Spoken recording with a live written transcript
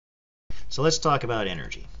So let's talk about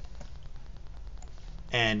energy.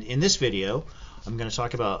 And in this video, I'm going to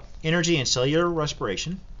talk about energy and cellular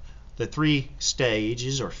respiration, the 3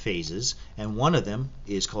 stages or phases, and one of them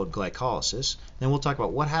is called glycolysis. Then we'll talk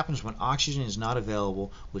about what happens when oxygen is not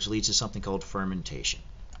available, which leads to something called fermentation.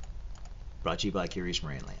 Brought to you by Curious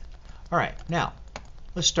Marine Land. All right, now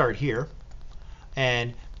let's start here.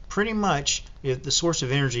 And pretty much, if the source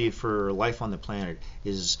of energy for life on the planet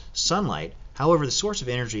is sunlight, however, the source of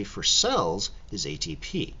energy for cells is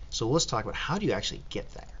ATP. So let's talk about how do you actually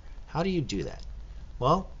get there? How do you do that?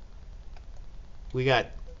 Well, we got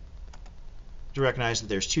to recognize that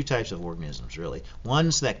there's 2 types of organisms, really.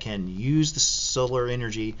 Ones that can use the solar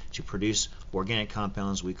energy to produce organic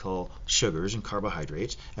compounds we call sugars and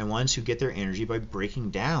carbohydrates, and ones who get their energy by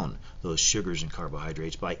breaking down those sugars and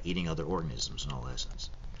carbohydrates by eating other organisms in all essence.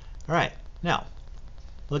 All right, now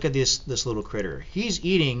look at this little critter. He's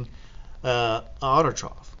eating an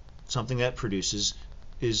autotroph, something that produces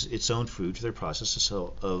its own food through the process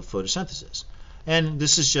of photosynthesis. And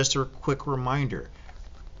this is just a quick reminder.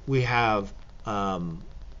 We have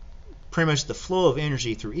pretty much the flow of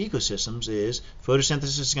energy through ecosystems is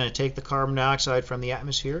photosynthesis is going to take the carbon dioxide from the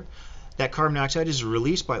atmosphere. That carbon dioxide is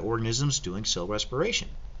released by organisms doing cell respiration.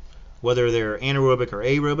 Whether they're anaerobic or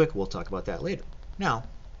aerobic, we'll talk about that later. Now,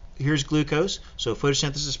 here's glucose. So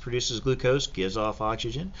photosynthesis produces glucose, gives off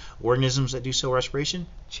oxygen. Organisms that do cell respiration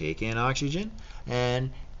take in oxygen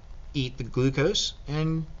and eat the glucose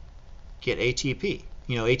and get ATP.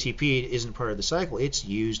 You know, ATP isn't part of the cycle. It's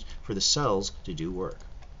used for the cells to do work.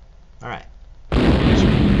 All right.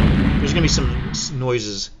 There's going to be some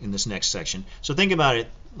noises in this next section. So think about it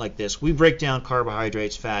like this. We break down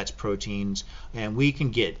carbohydrates, fats, proteins, and we can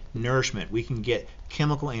get nourishment. We can get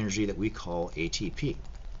chemical energy that we call ATP.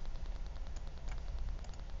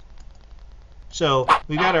 So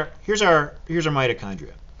we got here's our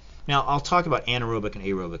mitochondria. Now I'll talk about anaerobic and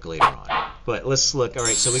aerobic later on. But let's look. All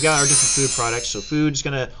right, so we got our different food products. So food's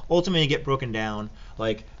going to ultimately get broken down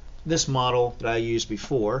like this model that I used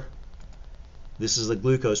before. This is the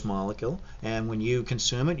glucose molecule, and when you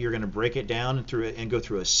consume it, you're going to break it down and go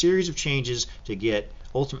through a series of changes to get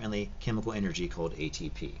ultimately chemical energy called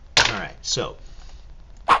ATP. All right, so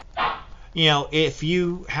you know, if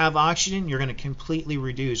you have oxygen, you're going to completely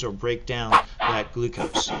reduce or break down that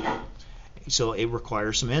glucose. So it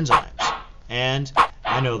requires some enzymes. And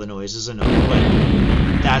I know the noise is annoying,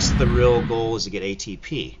 but that's the real goal, is to get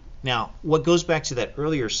ATP. Now, what goes back to that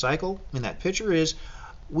earlier cycle in that picture is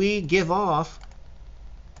we give off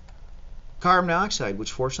carbon dioxide,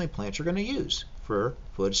 which fortunately plants are going to use for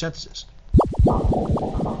photosynthesis.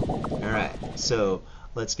 All right, so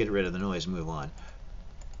let's get rid of the noise and move on.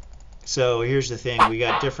 So here's the thing, we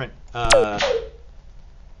got different all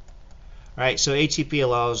right, so ATP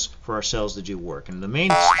allows for our cells to do work, and the main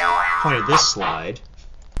point of this slide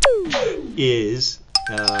is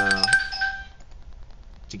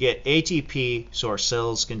to get ATP so our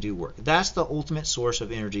cells can do work. That's the ultimate source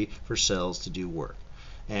of energy for cells to do work.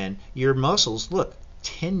 And your muscles, look,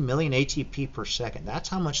 10 million ATP per second. That's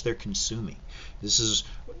how much they're consuming. This is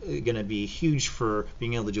going to be huge for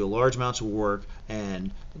being able to do large amounts of work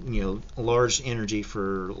and, you know, large energy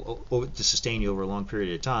to sustain you over a long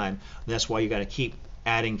period of time. That's why you got to keep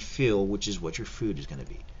adding fuel, which is what your food is going to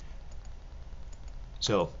be.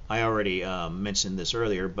 So I already mentioned this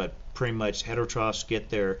earlier, but pretty much heterotrophs get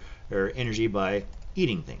their energy by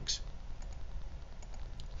eating things.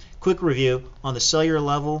 Quick review on the cellular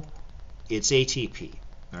level. It's ATP,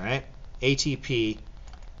 all right? ATP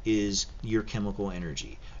is your chemical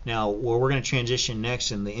energy. Now, where we're going to transition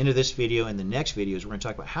next in the end of this video and the next video is we're going to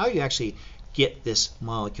talk about how you actually get this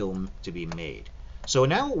molecule to be made. So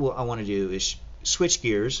now what I want to do is switch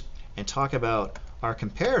gears and talk about our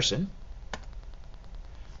comparison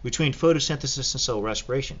between photosynthesis and cell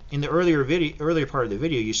respiration. In the earlier part of the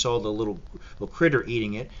video, you saw the little critter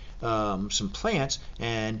eating it, some plants,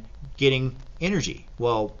 and getting energy.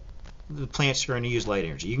 Well, the plants are going to use light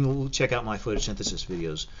energy. You can check out my photosynthesis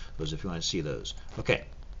videos if you want to see those. Okay,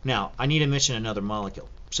 now I need to mention another molecule.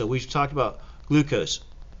 So we've talked about glucose,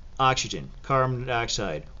 oxygen, carbon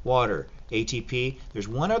dioxide, water, ATP. There's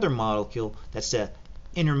one other molecule that's the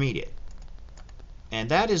intermediate, and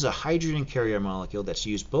that is a hydrogen carrier molecule that's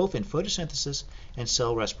used both in photosynthesis and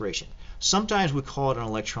cell respiration. Sometimes we call it an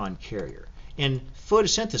electron carrier. In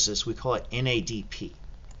photosynthesis, we call it NADP.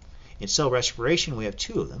 In cell respiration, we have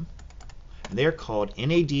 2 of them. And they're called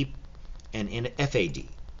NAD and FAD.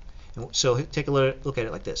 And so take a look at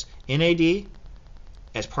it like this. NAD,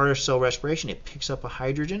 as part of cell respiration, it picks up a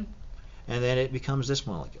hydrogen, and then it becomes this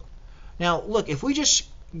molecule. Now, look, if we just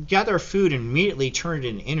gather our food and immediately turn it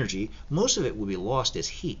into energy, most of it will be lost as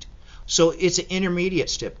heat. So it's an intermediate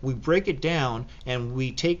step. We break it down and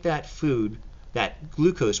we take that food, that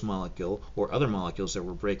glucose molecule or other molecules that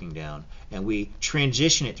we're breaking down, and we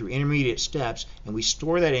transition it through intermediate steps, and we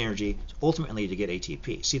store that energy ultimately to get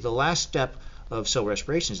ATP. See, the last step of cell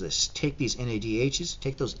respiration is this: take these NADHs,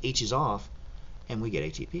 take those H's off, and we get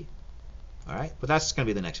ATP. All right, but that's going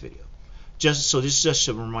to be the next video. So this is just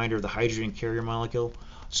a reminder of the hydrogen carrier molecule.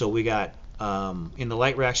 So we got in the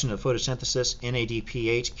light reaction of photosynthesis,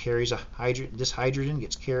 NADPH carries this hydrogen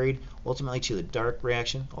gets carried ultimately to the dark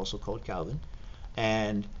reaction, also called Calvin,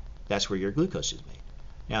 and that's where your glucose is made.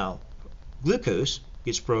 Now, glucose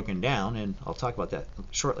gets broken down, and I'll talk about that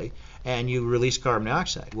shortly, and you release carbon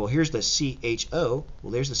dioxide. Well, here's the CHO.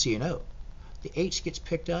 Well, there's the C and O. The H gets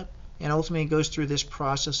picked up, and ultimately goes through this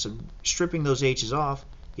process of stripping those H's off,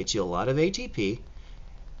 gets you a lot of ATP,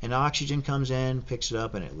 and oxygen comes in, picks it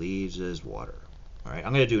up, and it leaves as water. All right,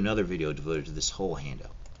 I'm going to do another video devoted to this whole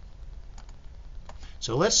handout.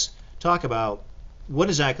 So let's talk about what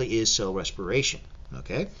exactly is cell respiration.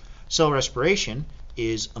 Okay, cell respiration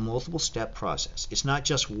is a multiple step process. It's not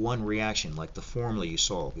just one reaction like the formula you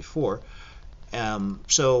saw before.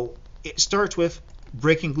 So it starts with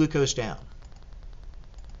breaking glucose down.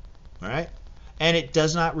 All right, and it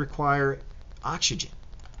does not require oxygen.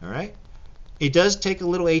 All right, it does take a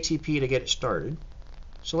little ATP to get it started.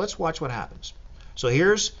 So let's watch what happens. So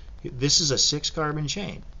this is a 6-carbon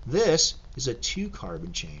chain. This is a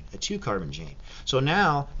 2-carbon chain. So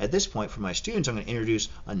now at this point for my students, I'm going to introduce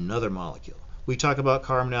another molecule. We talk about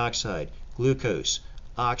carbon dioxide, glucose,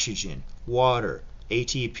 oxygen, water,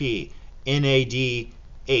 ATP,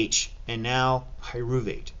 NADH, and now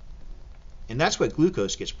pyruvate. And that's what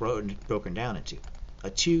glucose gets broken down into.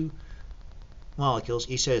 2 molecules,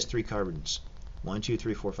 each has 3 carbons. 1, 2,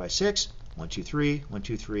 3, 4, 5, 6. 1, 2, 3, 1,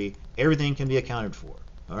 2, 3. Everything can be accounted for.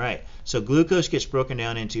 All right, so glucose gets broken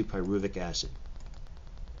down into pyruvic acid.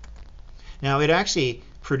 Now it actually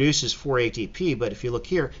produces 4 ATP, but if you look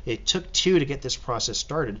here, it took 2 to get this process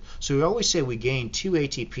started. So we always say we gain 2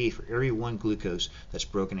 ATP for every 1 glucose that's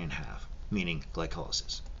broken in half, meaning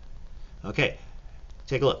glycolysis. Okay,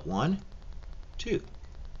 take a look. 1, 2.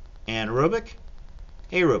 Anaerobic,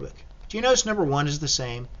 aerobic. Do you notice number 1 is the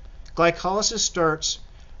same? Glycolysis starts,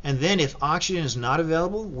 and then if oxygen is not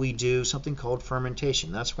available, we do something called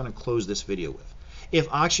fermentation. That's what I'm going to close this video with. If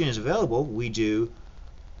oxygen is available, we do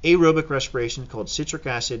aerobic respiration called citric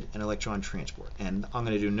acid and electron transport. And I'm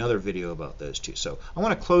going to do another video about those two. So I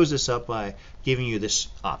want to close this up by giving you this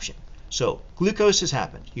option. So glucose has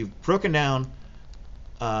happened. You've broken down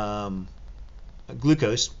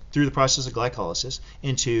glucose through the process of glycolysis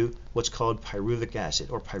into what's called pyruvic acid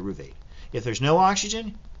or pyruvate. If there's no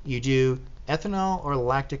oxygen, you do ethanol or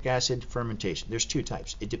lactic acid fermentation. There's 2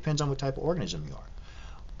 types. It depends on what type of organism you are.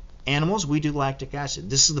 Animals, we do lactic acid.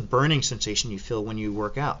 This is the burning sensation you feel when you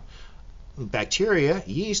work out. Bacteria,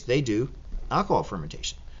 yeast, they do alcohol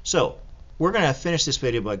fermentation. So we're going to finish this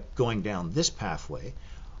video by going down this pathway.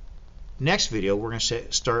 Next video, we're going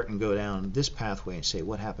to start and go down this pathway and say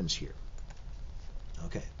what happens here.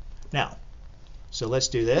 Okay, now, so let's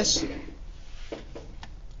do this.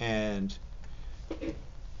 And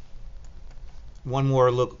one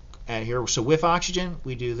more look at here. So with oxygen,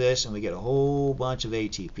 we do this, and we get a whole bunch of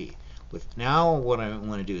ATP. Now what I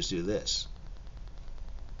want to do is do this.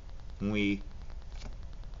 When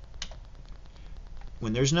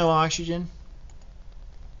there's no oxygen,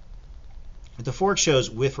 the fork shows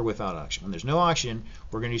with or without oxygen. When there's no oxygen,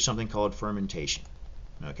 we're going to do something called fermentation.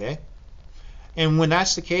 Okay? And when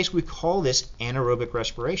that's the case, we call this anaerobic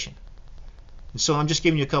respiration. And so I'm just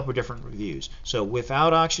giving you a couple of different reviews. So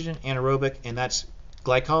without oxygen, anaerobic, and that's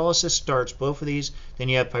glycolysis starts both of these. Then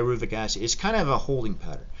you have pyruvic acid. It's kind of a holding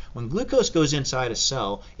pattern. When glucose goes inside a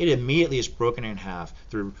cell, it immediately is broken in half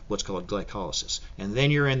through what's called glycolysis. And then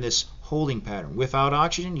you're in this holding pattern. Without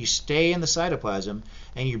oxygen, you stay in the cytoplasm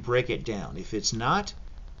and you break it down. If it's not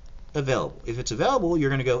available, if it's available, you're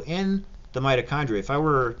going to go in the mitochondria. If I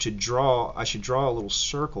were to draw, I should draw a little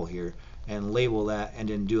circle here and label that and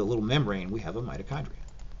then do a little membrane. We have a mitochondria.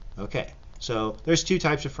 Okay, so there's 2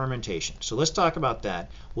 types of fermentation. So let's talk about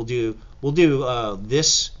that. We'll do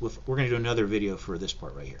this with, we're going to do another video for this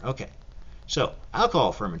part right here. Okay, so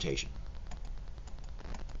alcohol fermentation.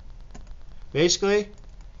 Basically,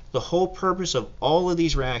 the whole purpose of all of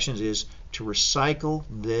these reactions is to recycle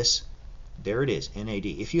this. There it is, NAD.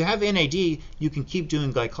 If you have NAD, you can keep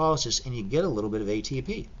doing glycolysis and you get a little bit of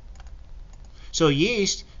ATP. So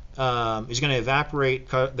yeast is going to evaporate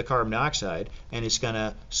the carbon dioxide, and it's going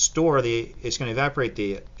to evaporate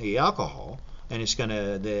the alcohol, and it's going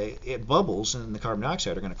to it bubbles, and the carbon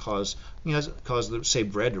dioxide are going to cause say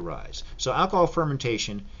bread to rise. So alcohol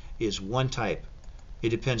fermentation is one type. It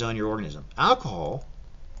depends on your organism. Alcohol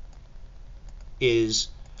is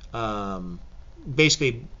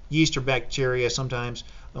basically yeast or bacteria. Sometimes,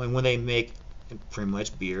 when they make pretty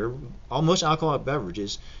much beer, almost alcoholic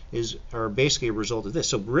beverages are basically a result of this.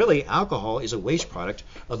 So really, alcohol is a waste product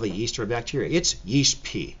of a yeast or a bacteria. It's yeast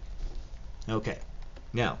pee. Okay,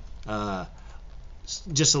 now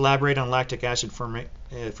just elaborate on lactic acid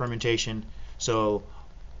fermentation. So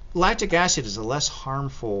lactic acid is a less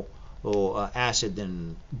harmful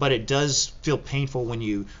acid but it does feel painful when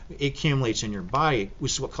it accumulates in your body,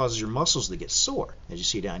 which is what causes your muscles to get sore, as you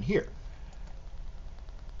see down here.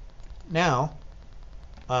 Now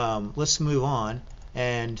let's move on,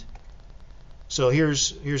 and so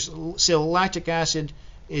so lactic acid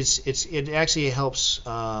it actually helps.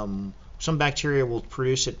 Some bacteria will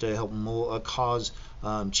produce it to help cause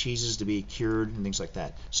cheeses to be cured and things like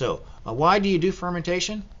that. So why do you do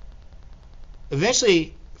fermentation?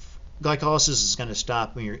 Eventually, glycolysis is going to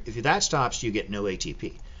stop. If that stops, you get no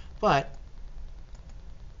ATP. But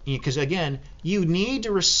because again, you need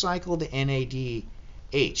to recycle the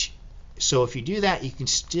NADH. So if you do that, you can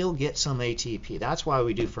still get some ATP. That's why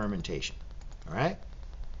we do fermentation. All right.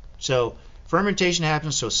 So fermentation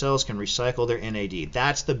happens so cells can recycle their NAD.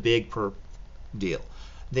 That's the big deal.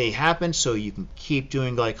 They happen so you can keep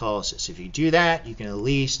doing glycolysis. If you do that, you can at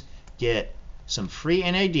least get some free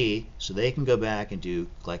NAD so they can go back and do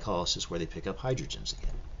glycolysis where they pick up hydrogens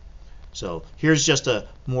again. So here's just a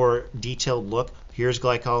more detailed look. Here's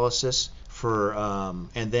glycolysis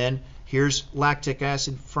and then here's lactic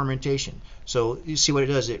acid fermentation. So you see what it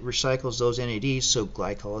does. It recycles those NADs, so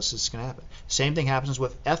glycolysis can happen. Same thing happens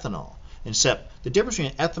with ethanol, except the difference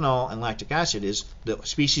between ethanol and lactic acid is the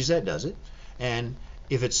species that does it. And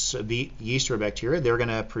if it's a yeast or a bacteria, they're going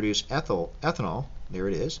to produce ethanol. There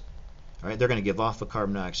it is. All right, they're going to give off the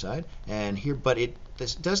carbon dioxide, but it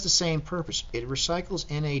does the same purpose. It recycles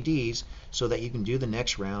NADs so that you can do the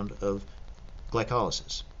next round of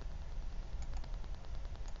glycolysis.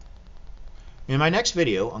 In my next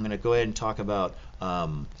video, I'm going to go ahead and talk about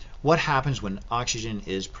what happens when oxygen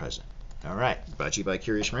is present. All right, brought to you by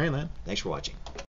Curious Maryland. Thanks for watching.